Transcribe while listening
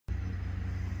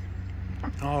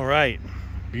All right,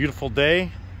 beautiful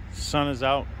day. Sun is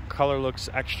out. Color looks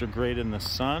extra great in the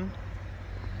sun.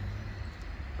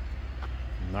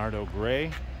 Nardo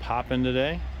Gray popping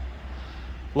today.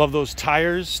 Love those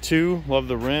tires too. Love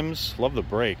the rims. Love the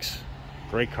brakes.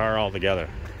 Great car altogether.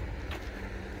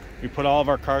 We put all of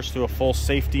our cars through a full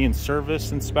safety and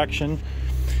service inspection,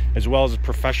 as well as a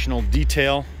professional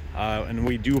detail. And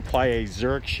we do apply a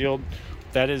Zurich shield.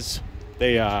 That is,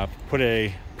 they put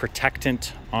a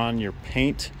protectant on your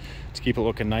paint to keep it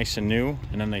looking nice and new,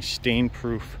 and then they stain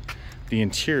proof the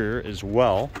interior as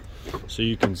well, so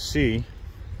you can see.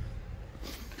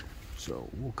 So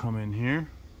we'll come in here.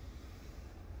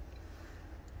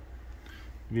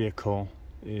 Vehicle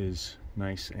is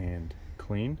nice and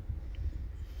clean.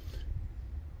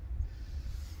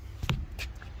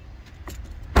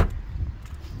 And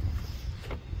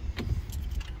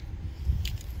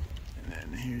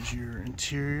then here's your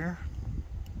interior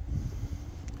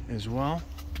as well.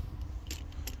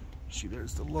 See,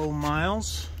 there's the low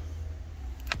miles.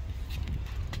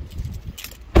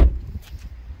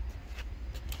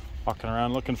 Walking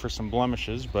around looking for some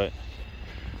blemishes, but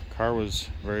car was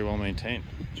very well maintained.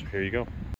 So here you go.